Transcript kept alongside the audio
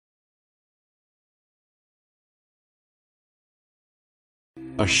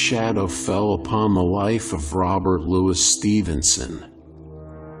a shadow fell upon the life of Robert Louis Stevenson,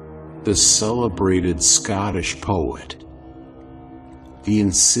 the celebrated Scottish poet. The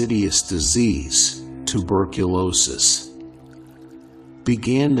insidious disease, tuberculosis,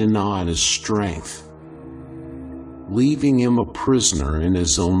 began to gnaw at his strength, leaving him a prisoner in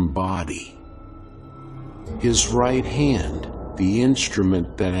his own body. His right hand, the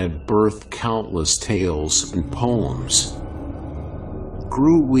instrument that had birthed countless tales and poems,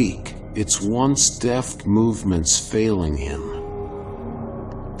 grew weak, its once deft movements failing him.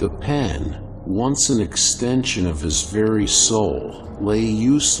 The pen, once an extension of his very soul, lay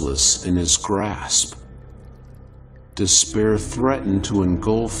useless in his grasp. Despair threatened to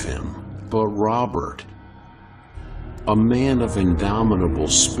engulf him, but Robert, a man of indomitable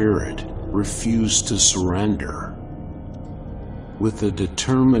spirit, refused to surrender. With a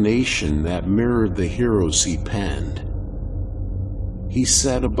determination that mirrored the heroes he penned, he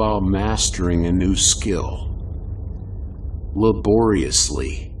set about mastering a new skill.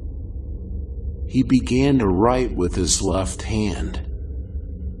 Laboriously, he began to write with his left hand.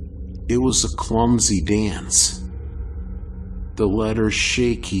 It was a clumsy dance, the letters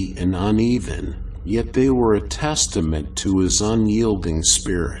shaky and uneven, yet they were a testament to his unyielding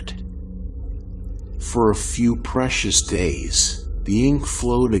spirit. For a few precious days, the ink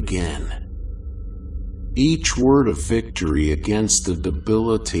flowed again, each word a victory against a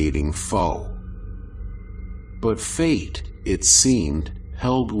debilitating foe. But fate, it seemed,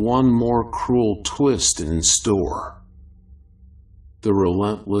 held one more cruel twist in store. The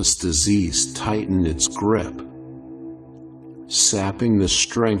relentless disease tightened its grip, sapping the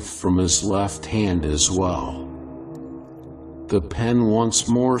strength from his left hand as well. The pen once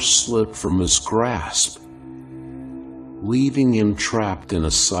more slipped from his grasp, leaving him trapped in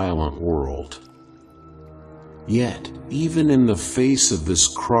a silent world. Yet, even in the face of this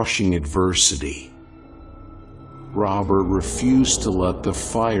crushing adversity, Robert refused to let the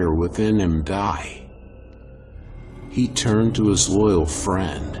fire within him die. He turned to his loyal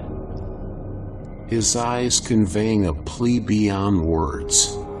friend, his eyes conveying a plea beyond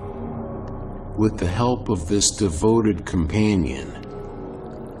words. With the help of this devoted companion,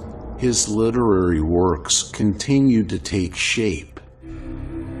 his literary works continued to take shape.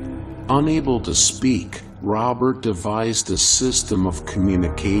 Unable to speak, Robert devised a system of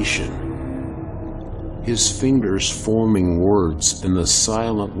communication, his fingers forming words in the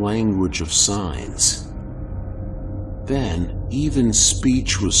silent language of signs. Then, even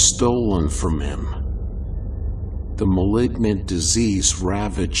speech was stolen from him. The malignant disease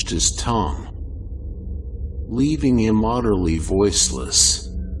ravaged his tongue, leaving him utterly voiceless.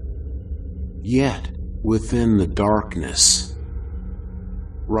 Yet, within the darkness,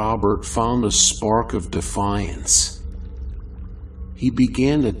 Robert found a spark of defiance. He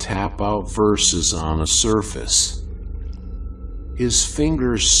began to tap out verses on a surface, his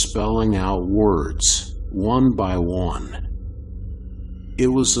fingers spelling out words, one by one. It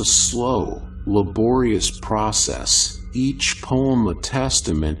was a slow, laborious process, each poem a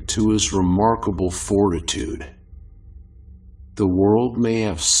testament to his remarkable fortitude. The world may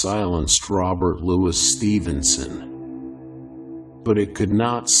have silenced Robert Louis Stevenson, but it could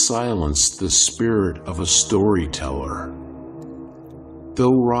not silence the spirit of a storyteller.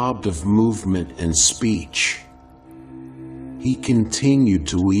 Though robbed of movement and speech, he continued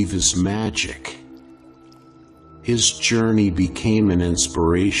to weave his magic. His journey became an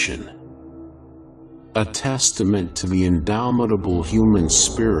inspiration, a testament to the indomitable human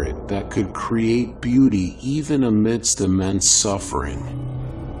spirit that could create beauty even amidst immense suffering.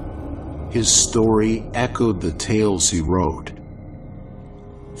 His story echoed the tales he wrote,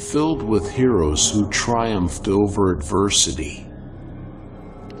 filled with heroes who triumphed over adversity,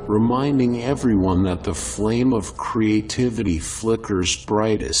 reminding everyone that the flame of creativity flickers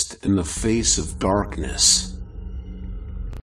brightest in the face of darkness.